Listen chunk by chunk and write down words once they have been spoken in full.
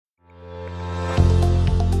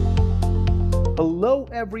Hello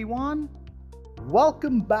everyone,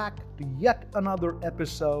 welcome back to yet another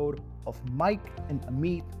episode of Mike and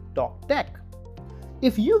Amit Talk Tech.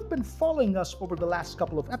 If you've been following us over the last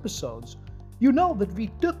couple of episodes, you know that we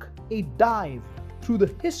took a dive through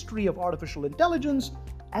the history of artificial intelligence,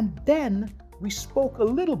 and then we spoke a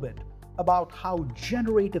little bit about how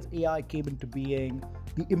generative AI came into being,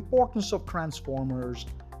 the importance of transformers,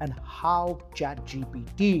 and how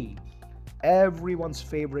ChatGPT, everyone's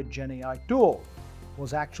favorite Gen AI tool,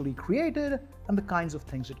 was actually created and the kinds of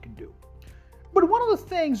things it can do. But one of the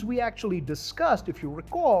things we actually discussed, if you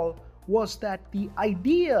recall, was that the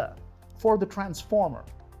idea for the transformer,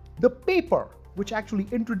 the paper which actually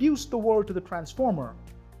introduced the world to the transformer,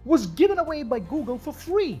 was given away by Google for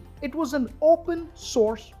free. It was an open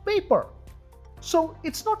source paper. So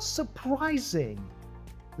it's not surprising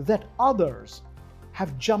that others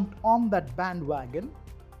have jumped on that bandwagon,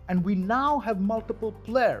 and we now have multiple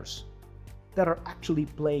players that are actually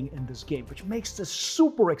playing in this game, which makes this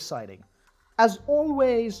super exciting. As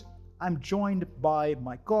always, I'm joined by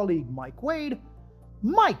my colleague, Mike Wade.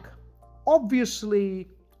 Mike, obviously,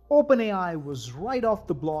 OpenAI was right off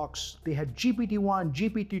the blocks. They had GPT-1,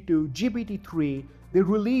 GPT-2, GPT-3. They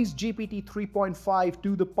released GPT 3.5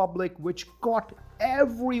 to the public, which caught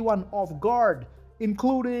everyone off guard,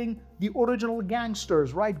 including the original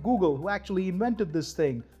gangsters, right? Google, who actually invented this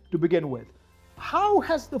thing to begin with. How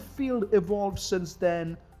has the field evolved since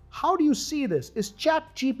then? How do you see this? Is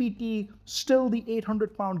ChatGPT still the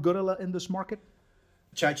 800-pound gorilla in this market?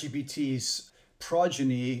 ChatGPT's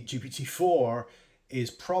progeny, GPT-4, is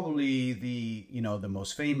probably the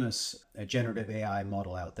most famous generative AI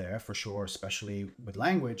model out there for sure, especially with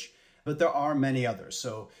language. But there are many others.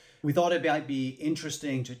 So we thought it might be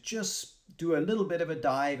interesting to just do a little bit of a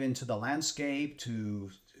dive into the landscape, to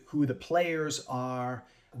who the players are,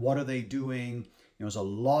 what are they doing. There's a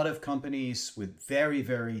lot of companies with very,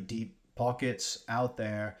 very deep pockets out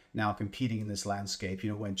there now competing in this landscape.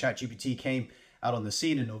 When ChatGPT came out on the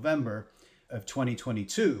scene in November of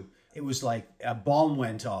 2022, it was like a bomb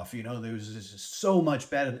went off. There was just so much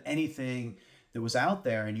better than anything that was out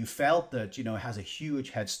there. And you felt that, it has a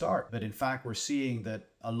huge head start. But in fact, we're seeing that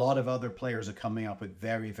a lot of other players are coming up with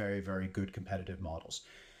very, very, very good competitive models.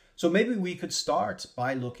 So maybe we could start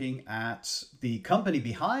by looking at the company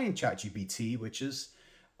behind ChatGPT, which is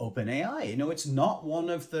OpenAI. It's not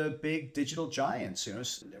one of the big digital giants.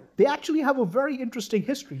 They actually have a very interesting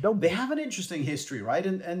history, don't they? They have an interesting history, right?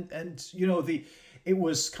 It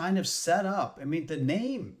was kind of set up. I mean, the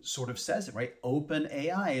name sort of says it, right?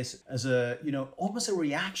 OpenAI is as a, almost a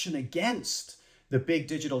reaction against the big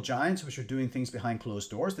digital giants, which are doing things behind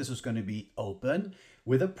closed doors. This was going to be open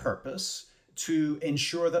with a purpose to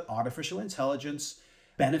ensure that artificial intelligence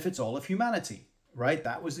benefits all of humanity, right?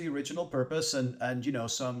 That was the original purpose. And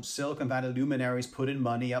some Silicon Valley luminaries put in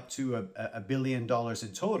money up to $1 billion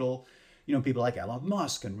in total. People like Elon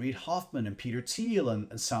Musk and Reid Hoffman and Peter Thiel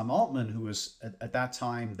and Sam Altman, who was at that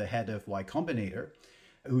time the head of Y Combinator,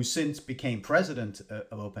 who since became president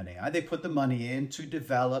of OpenAI. They put the money in to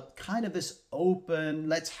develop kind of this open,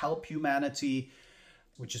 let's help humanity,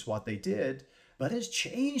 which is what they did. But it's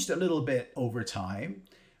changed a little bit over time,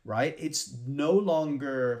 right? It's no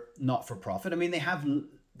longer not for profit. I mean, they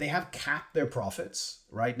have capped their profits.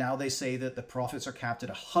 Right now, they say that the profits are capped at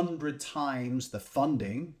 100 times the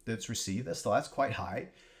funding that's received. That's quite high.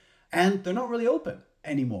 And they're not really open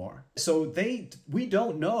anymore. So we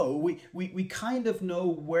don't know. We kind of know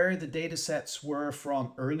where the data sets were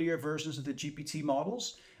from earlier versions of the GPT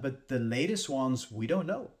models, but the latest ones, we don't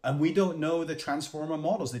know. And we don't know the transformer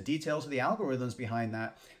models, the details of the algorithms behind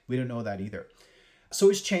that. We don't know that either. So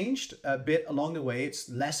it's changed a bit along the way. It's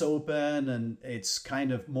less open and it's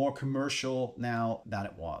kind of more commercial now than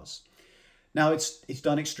it was. Now it's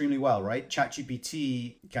done extremely well, right?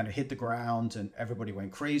 ChatGPT kind of hit the ground and everybody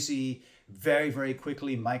went crazy. Very, very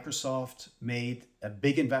quickly, Microsoft made a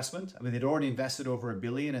big investment. I mean, they'd already invested over $1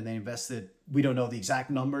 billion, and they invested, we don't know the exact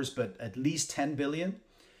numbers, but at least $10 billion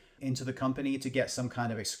into the company to get some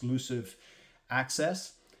kind of exclusive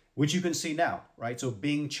access, which you can see now, right? So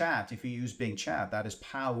Bing Chat, if you use Bing Chat, that is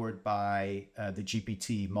powered by the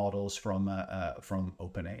GPT models from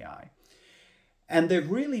OpenAI. And they've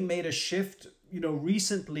really made a shift,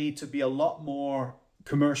 recently to be a lot more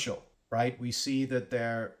commercial, right? We see that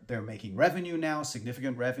they're making revenue now,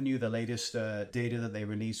 significant revenue. The latest data that they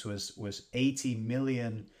released was $80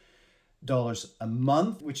 million a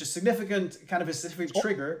month, which is significant, kind of a specific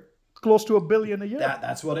trigger. Close to $1 billion a year.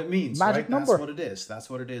 That's what it means. Magic right? number. That's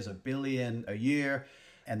what it is. $1 billion a year.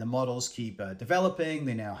 And the models keep developing.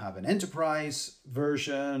 They now have an enterprise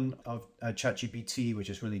version of ChatGPT, which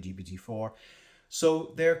is really GPT-4.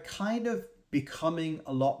 So they're kind of becoming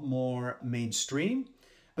a lot more mainstream,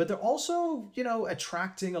 but they're also,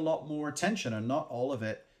 attracting a lot more attention, and not all of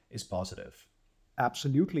it is positive.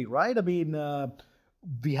 Absolutely right. I mean,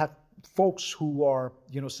 we have folks who are,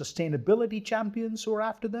 sustainability champions who are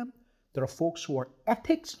after them. There are folks who are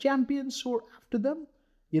ethics champions who are after them,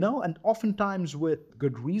 and oftentimes with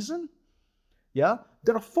good reason. Yeah,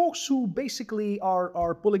 there are folks who basically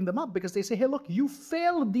are pulling them up because they say, hey, look, you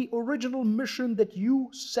failed the original mission that you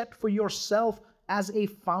set for yourself as a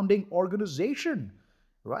founding organization,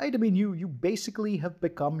 right? I mean, you basically have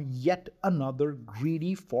become yet another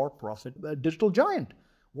greedy for-profit digital giant.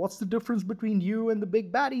 What's the difference between you and the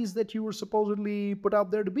big baddies that you were supposedly put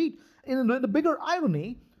out there to beat? And the bigger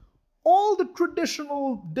irony, all the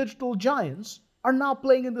traditional digital giants are now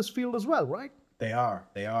playing in this field as well, right? They are.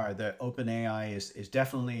 They are. The OpenAI is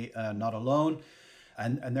definitely not alone.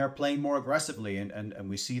 And they're playing more aggressively. And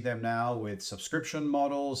we see them now with subscription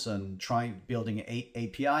models and building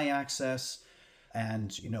API access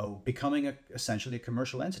and, becoming essentially a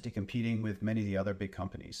commercial entity competing with many of the other big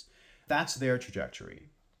companies. That's their trajectory.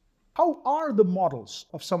 How are the models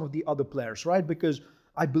of some of the other players, right? Because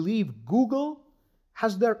I believe Google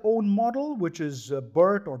has their own model, which is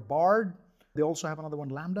BERT or BARD. They also have another one,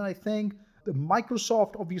 Lambda, I think.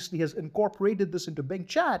 Microsoft obviously has incorporated this into Bing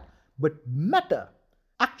Chat, but Meta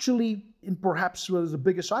actually, in perhaps one of the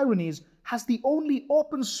biggest ironies, has the only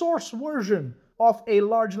open source version of a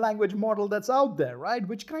large language model that's out there, right?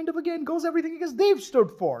 Which kind of, again, goes everything against they've stood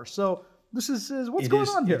for. So this is what's going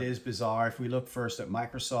on here. It is bizarre. If we look first at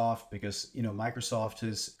Microsoft, because, Microsoft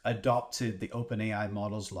has adopted the OpenAI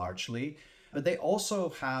models largely, but they also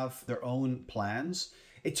have their own plans.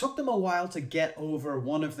 It took them a while to get over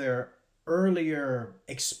one of their earlier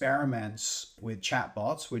experiments with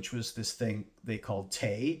chatbots, which was this thing they called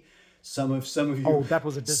Tay. Some of you, oh, that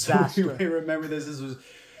was a disaster. Some of you may remember this.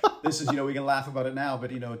 This is we can laugh about it now,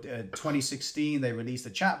 but 2016 they released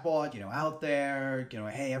a chatbot out there.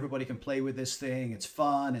 Hey, everybody can play with this thing. It's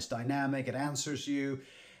fun. It's dynamic. It answers you.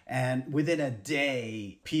 And within a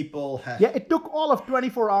day, people had... Yeah, it took all of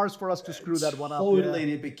 24 hours for us to screw that one up. Totally, yeah.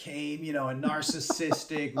 And it became, a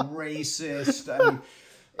narcissistic, racist. I mean,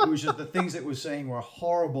 it was just the things it was saying were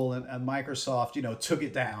horrible, and Microsoft, took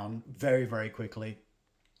it down very, very quickly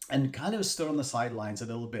and kind of stood on the sidelines a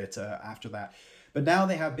little bit after that. But now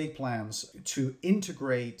they have big plans to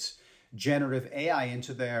integrate generative AI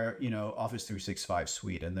into their, Office 365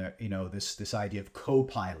 suite, and their, this idea of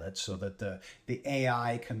co-pilot, so that the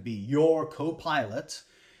AI can be your co-pilot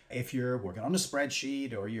if you're working on a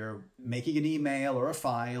spreadsheet or you're making an email or a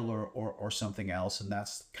file or something else. And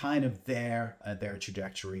that's kind of their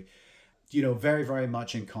trajectory, very, very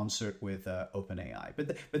much in concert with OpenAI.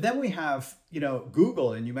 But then we have,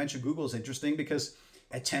 Google, and you mentioned Google is interesting because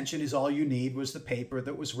attention is all you need was the paper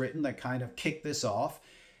that was written that kind of kicked this off.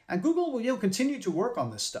 And Google will continue to work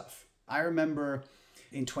on this stuff. I remember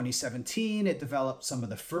in 2017, it developed some of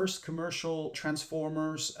the first commercial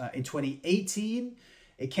transformers. In 2018,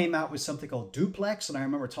 it came out with something called Duplex, and I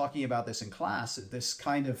remember talking about this in class. This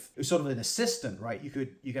kind of, it was sort of an assistant, right? You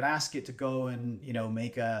could ask it to go and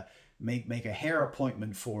make a hair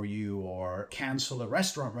appointment for you, or cancel a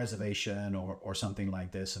restaurant reservation, or something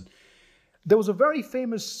like this. And there was a very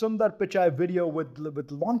famous Sundar Pichai video with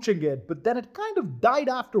launching it, but then it kind of died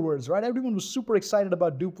afterwards, right? Everyone was super excited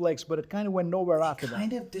about Duplex, but it kind of went nowhere after that. It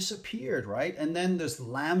kind of disappeared, right? And then there's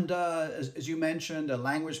Lambda, as you mentioned, a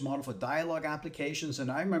language model for dialogue applications. And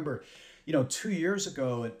I remember, 2 years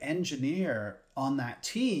ago, an engineer on that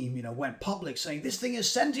team, went public saying, this thing is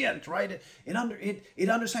sentient, right? It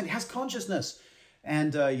understands, it has consciousness.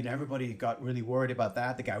 And, everybody got really worried about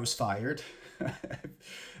that. The guy was fired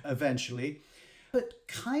eventually. But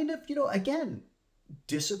kind of, again,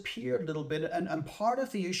 disappeared a little bit. And part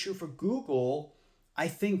of the issue for Google, I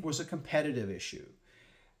think, was a competitive issue.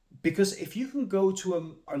 Because if you can go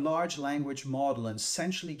to a large language model and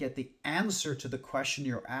essentially get the answer to the question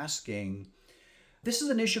you're asking, this is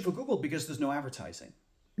an issue for Google because there's no advertising.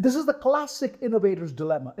 This is the classic innovator's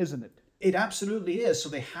dilemma, isn't it? It absolutely is. So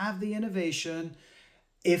they have the innovation.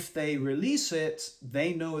 If they release it,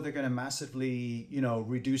 they know they're going to massively,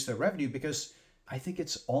 reduce their revenue, because I think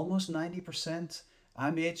it's almost 90%.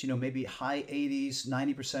 Maybe high 80s,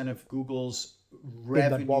 90% of Google's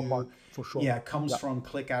revenue, in that ballpark, for sure. Comes from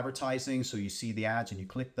click advertising. So you see the ads and you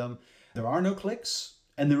click them. There are no clicks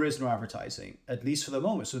and there is no advertising, at least for the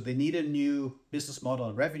moment. So they need a new business model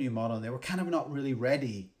and revenue model, and they were kind of not really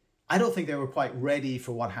ready. I don't think they were quite ready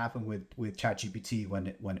for what happened with ChatGPT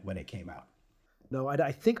when it came out. No,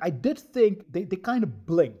 I did think they kind of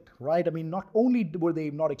blinked, right? I mean, not only were they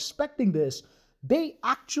not expecting this, they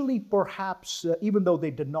actually perhaps, even though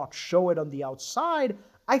they did not show it on the outside,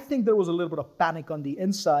 I think there was a little bit of panic on the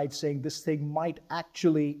inside saying this thing might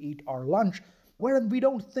actually eat our lunch, wherein we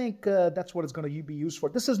don't think that's what it's going to be used for.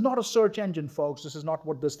 This is not a search engine, folks. This is not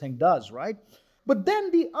what this thing does, right? But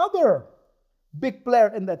then the other big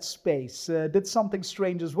player in that space did something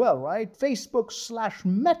strange as well, right? Facebook slash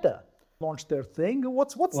Meta launched their thing.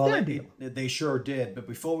 What's their deal? They sure did. But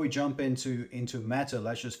before we jump into Meta,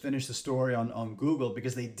 let's just finish the story on Google,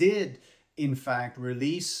 because they did, in fact,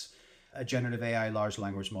 release a generative AI large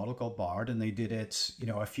language model called Bard, and they did it,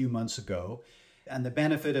 a few months ago. And the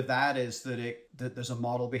benefit of that is that there's a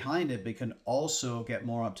model behind it, but it can also get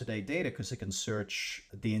more up-to-date data because it can search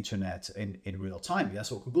the internet in real time.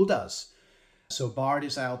 That's what Google does. So Bard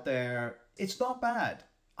is out there. It's not bad.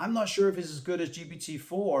 I'm not sure if it's as good as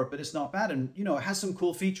GPT-4, but it's not bad. And, it has some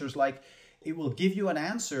cool features, like it will give you an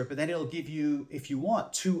answer, but then it'll give you, if you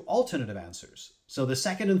want, 2 alternative answers. So the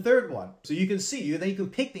second and third one. So you can see, then you can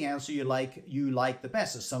pick the answer you like the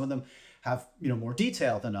best. So some of them have, more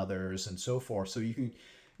detail than others and so forth. So you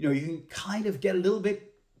can kind of get a little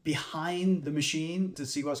bit behind the machine to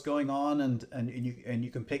see what's going on, and you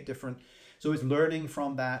can pick different. So it's learning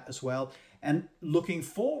from that as well. And looking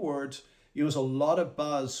forward, there's a lot of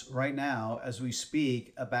buzz right now as we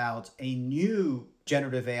speak about a new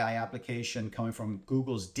generative AI application coming from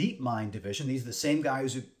Google's DeepMind division. These are the same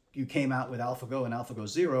guys who came out with AlphaGo and AlphaGo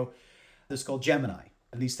Zero. This is called Gemini.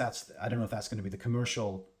 At least I don't know if that's going to be the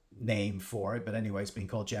commercial name for it, but anyway, it's being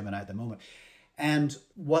called Gemini at the moment. And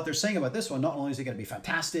what they're saying about this one, not only is it going to be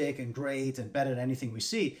fantastic and great and better than anything we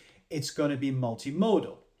see, it's going to be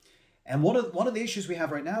multimodal. And one of the issues we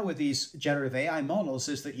have right now with these generative AI models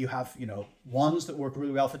is that you have, ones that work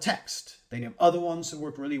really well for text. Then you have other ones that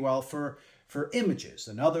work really well for images,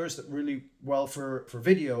 and others that really well for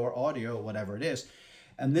video or audio or whatever it is.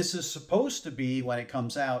 And this is supposed to be, when it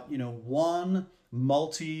comes out, one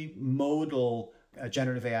multimodal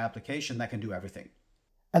generative AI application that can do everything.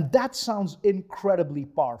 And that sounds incredibly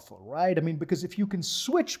powerful, right? I mean, because if you can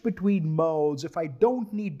switch between modes, if I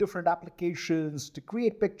don't need different applications to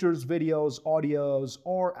create pictures, videos, audios,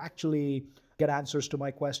 or actually get answers to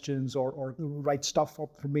my questions or write stuff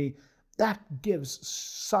up for me, that gives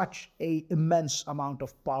such an immense amount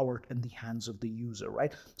of power in the hands of the user,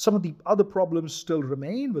 right? Some of the other problems still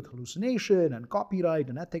remain with hallucination and copyright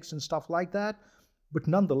and ethics and stuff like that. But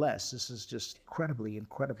nonetheless, this is just incredibly,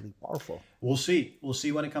 incredibly powerful. We'll see. We'll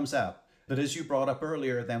see when it comes out. But as you brought up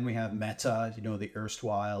earlier, then we have Meta, the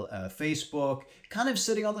erstwhile Facebook, kind of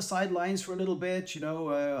sitting on the sidelines for a little bit.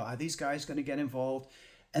 Are these guys going to get involved?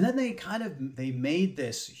 And then they made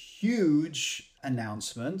this huge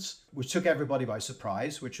announcement, which took everybody by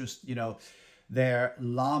surprise, which was, their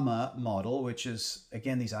Llama model, which is,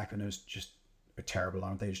 again, these acronyms just are terrible,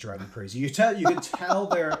 aren't they? Just drive me crazy. You can tell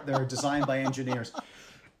they're designed by engineers.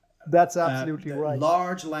 That's absolutely right.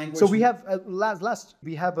 Large language. So we have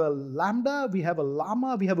we have a Lambda, we have a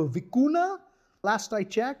Llama, we have a Vicuna. Last I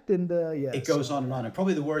checked, and it goes on and on. And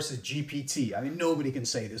probably the worst is GPT. I mean, nobody can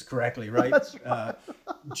say this correctly, right? That's right.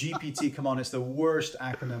 GPT, come on, it's the worst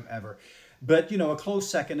acronym ever. But a close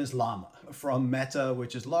second is Llama from Meta,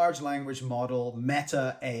 which is large language model,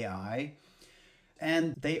 Meta AI,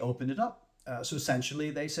 and they opened it up. So essentially,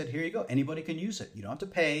 they said, here you go. Anybody can use it. You don't have to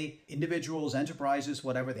pay. Individuals, enterprises,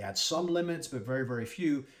 whatever. They had some limits, but very, very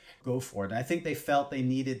few. Go for it. And I think they felt they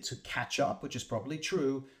needed to catch up, which is probably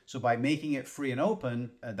true. So by making it free and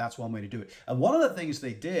open, that's one way to do it. And one of the things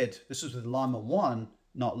they did, this was with Llama 1,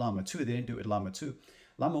 not Llama 2. They didn't do it with Llama 2.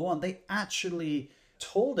 Llama 1, they actually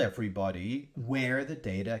told everybody where the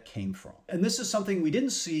data came from. And this is something we didn't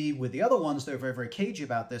see with the other ones. They're very, very cagey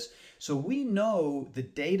about this. So we know the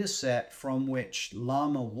data set from which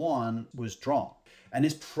Llama 1 was drawn. And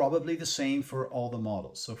it's probably the same for all the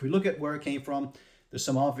models. So if we look at where it came from, there's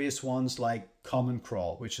some obvious ones like Common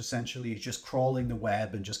Crawl, which essentially is just crawling the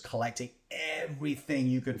web and just collecting everything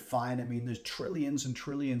you can find. I mean, there's trillions and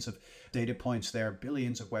trillions of data points there,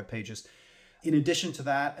 billions of web pages. In addition to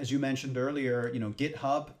that, as you mentioned earlier,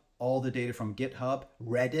 GitHub, all the data from GitHub,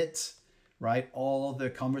 Reddit, right? All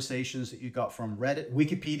the conversations that you got from Reddit,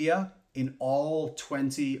 Wikipedia in all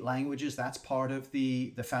 20 languages. That's part of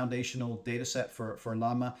the foundational data set for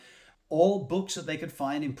Llama. All books that they could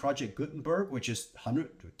find in Project Gutenberg, which is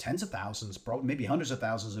tens of thousands, probably maybe hundreds of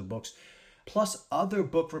thousands of books, plus other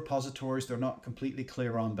book repositories they're not completely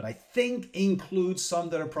clear on, but I think includes some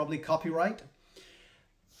that are probably copyright.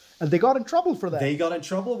 And they got in trouble for that. They got in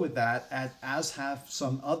trouble with that, as have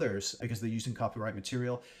some others, because they're using copyright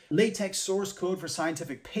material. LaTeX source code for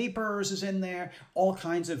scientific papers is in there. All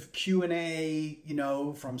kinds of Q&A,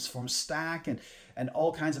 from Stack and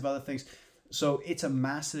all kinds of other things. So it's a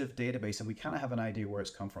massive database, and we kind of have an idea where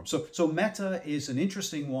it's come from. So Meta is an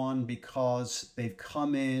interesting one because they've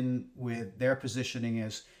come in with their positioning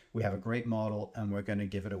as we have a great model and we're going to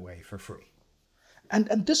give it away for free.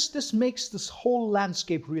 And this makes this whole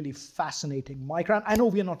landscape really fascinating, Mike. And I know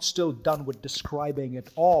we are not still done with describing it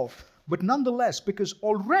all, but nonetheless, because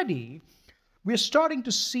already we're starting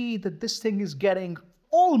to see that this thing is getting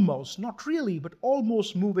almost, not really, but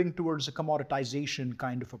almost moving towards a commoditization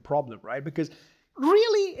kind of a problem, right? Because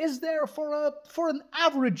really, is there for an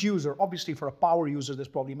average user, obviously for a power user there's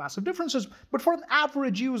probably massive differences, but for an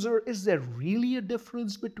average user, is there really a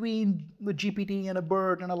difference between the GPT and a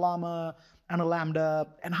BERT and a llama and a lambda,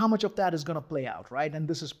 and how much of that is going to play out, right? And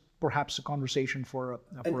this is perhaps a conversation for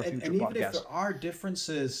a future and even podcast. if there are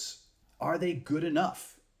differences, are they good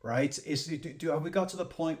enough, right? Have we got to the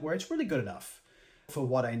point where it's really good enough for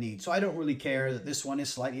what I need? So I don't really care that this one is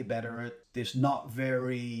slightly better at this not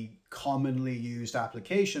very commonly used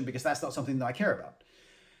application, because that's not something that I care about.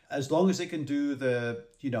 As long as it can do the,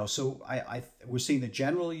 so we're seeing the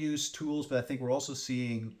general use tools, but I think we're also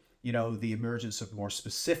seeing, the emergence of more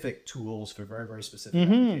specific tools for very, very specific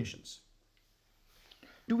applications.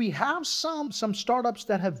 Do we have some startups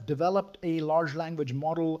that have developed a large language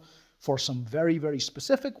model for some very, very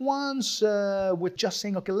specific ones with just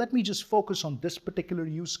saying, okay, let me just focus on this particular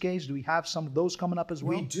use case? Do we have some of those coming up as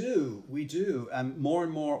well? We do. More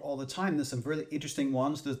and more all the time. There's some really interesting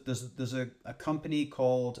ones. There's a company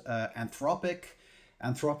called Anthropic.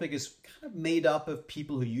 Anthropic is kind of made up of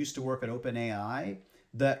people who used to work at OpenAI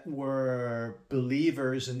that were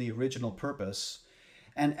believers in the original purpose.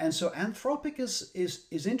 And so Anthropic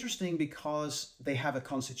is interesting because they have a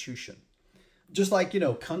constitution. Just like,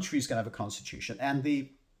 countries can have a constitution, and the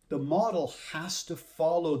model has to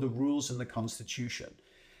follow the rules in the constitution.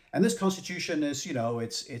 And this constitution is,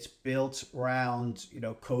 it's built around,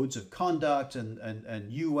 codes of conduct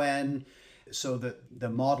and UN, so that the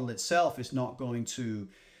model itself is not going to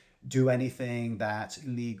do anything that's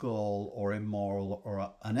illegal or immoral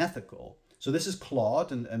or unethical. So this is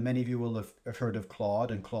Claude, and many of you will have heard of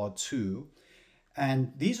Claude and Claude 2.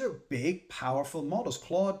 And these are big, powerful models.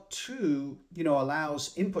 Claude 2,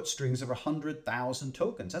 allows input strings of 100,000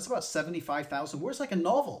 tokens. That's about 75,000 words, like a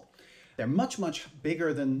novel. They're much, much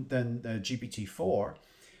bigger than GPT-4.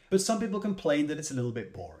 But some people complain that it's a little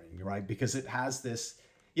bit boring, right? Because it has this,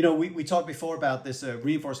 we talked before about this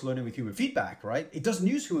reinforced learning with human feedback, right? It doesn't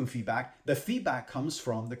use human feedback. The feedback comes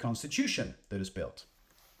from the constitution that is built.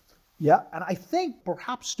 Yeah, and I think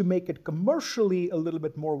perhaps to make it commercially a little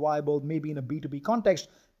bit more viable, maybe in a B2B context,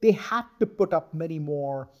 they had to put up many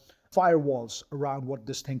more firewalls around what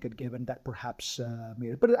this thing could give, and that perhaps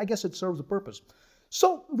made it. But I guess it serves a purpose.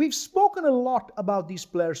 So we've spoken a lot about these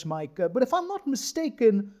players, Mike, but if I'm not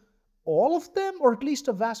mistaken, all of them, or at least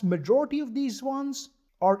a vast majority of these ones,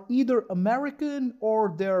 are either American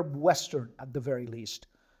or they're Western at the very least.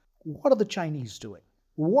 What are the Chinese doing?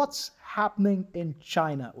 What's happening in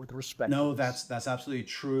China with respect No, to this? that's absolutely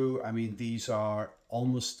true. I mean, these are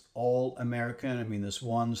almost all American. I mean, there's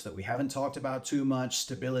ones that we haven't talked about too much.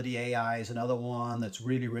 Stability AI is another one that's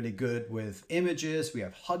really, really good with images. We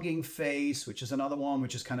have Hugging Face, which is another one,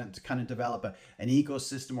 which is kind of develop an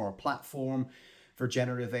ecosystem or a platform for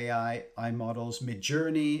generative AI models.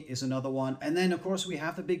 Midjourney is another one. And then, of course, we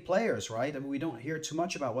have the big players, right? I mean, we don't hear too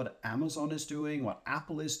much about what Amazon is doing, what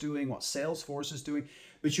Apple is doing, what Salesforce is doing.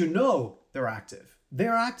 But they're active.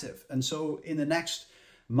 They're active. And so in the next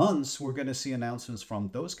months, we're going to see announcements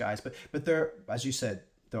from those guys. But they're, as you said,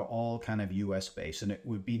 they're all kind of US based. And it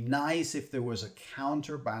would be nice if there was a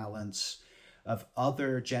counterbalance of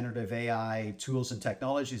other generative AI tools and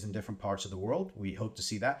technologies in different parts of the world. We hope to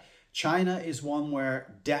see that. China is one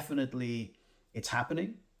where definitely it's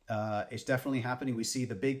happening. It's definitely happening. We see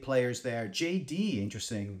the big players there. JD,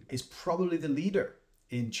 interesting, is probably the leader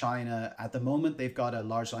in China. At the moment, they've got a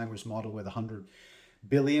large language model with 100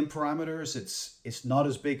 billion parameters. It's not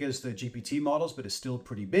as big as the GPT models, but it's still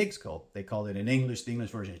pretty big. They call it in English, the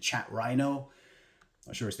English version, Chat Rhino.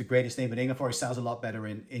 I'm sure it's the greatest name in English for it. Sounds a lot better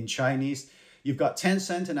in Chinese. You've got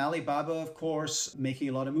Tencent and Alibaba, of course, making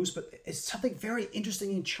a lot of moves, but it's something very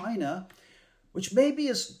interesting in China, which maybe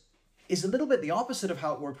is a little bit the opposite of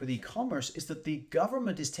how it worked with e-commerce, is that the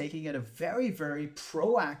government is taking it a very, very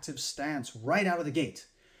proactive stance right out of the gate.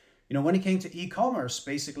 When it came to e-commerce,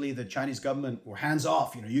 basically the Chinese government were hands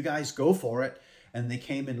off, you guys go for it. And they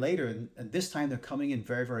came in later. And this time they're coming in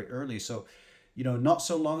very, very early. So, not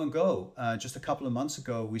so long ago, just a couple of months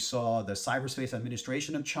ago, we saw the Cyberspace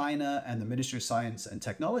Administration of China and the Ministry of Science and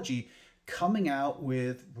Technology coming out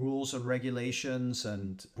with rules and regulations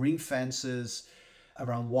and ring fences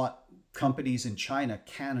around what companies in China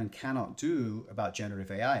can and cannot do about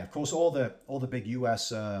generative AI. Of course, all the big US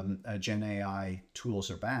Gen AI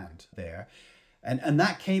tools are banned there. And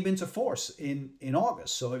that came into force in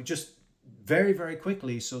August. So it just very, very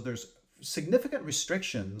quickly. So there's significant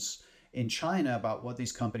restrictions in China about what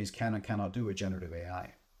these companies can and cannot do with generative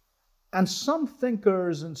AI. And some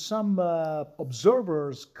thinkers and some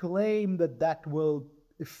observers claim that that will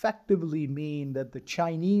effectively mean that the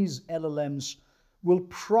Chinese LLMs will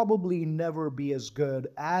probably never be as good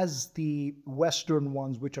as the Western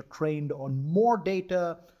ones, which are trained on more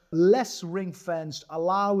data, less ring fenced,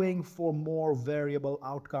 allowing for more variable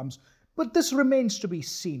outcomes. But this remains to be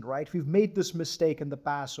seen, right? We've made this mistake in the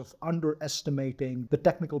past of underestimating the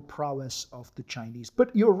technical prowess of the Chinese.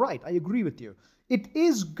 But you're right, I agree with you. It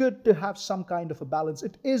is good to have some kind of a balance.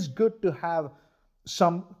 It is good to have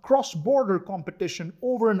some cross-border competition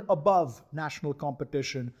over and above national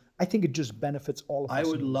competition. I think it just benefits all of us. I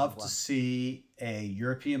would love to see a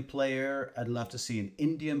European player. I'd love to see an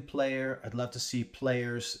Indian player. I'd love to see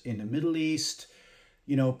players in the Middle East,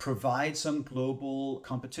 provide some global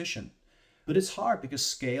competition. But it's hard because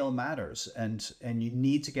scale matters, and you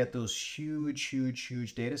need to get those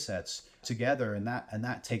huge data sets together, and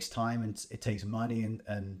that takes time, and it takes money,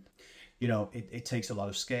 and it takes a lot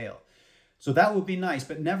of scale. So that would be nice.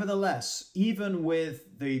 But nevertheless, even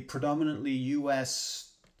with the predominantly US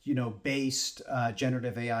based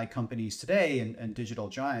generative AI companies today and digital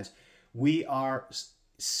giants, we're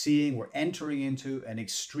entering into an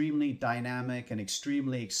extremely dynamic and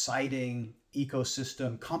extremely exciting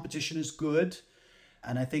ecosystem. Competition is good,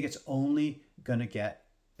 and I think it's only going to get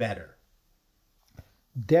better.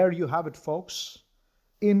 There you have it, folks.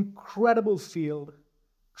 Incredible field,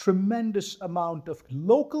 tremendous amount of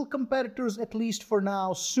local competitors, at least for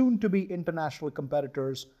now, soon to be international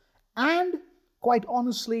competitors. And quite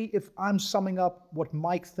honestly, if I'm summing up what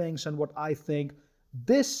Mike thinks and what I think,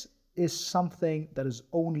 this is something that is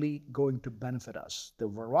only going to benefit us. The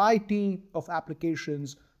variety of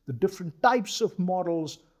applications, the different types of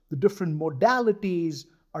models, the different modalities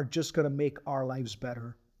are just going to make our lives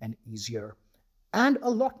better and easier and a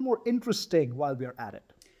lot more interesting while we're at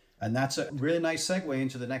it. And that's a really nice segue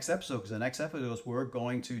into the next episode, because the next episode we're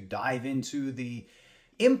going to dive into the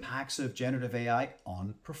impacts of generative AI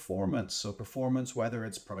on performance. So performance, whether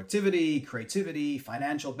it's productivity, creativity,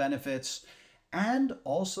 financial benefits, and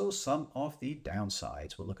also some of the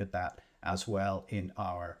downsides. We'll look at that as well in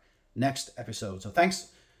our next episode. So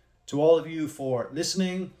thanks to all of you for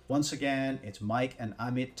listening. Once again, it's Mike and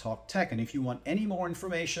Amit Talk Tech. And if you want any more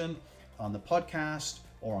information on the podcast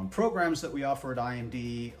or on programs that we offer at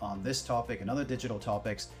IMD on this topic and other digital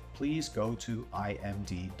topics, please go to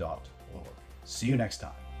imd.org. See you next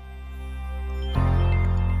time.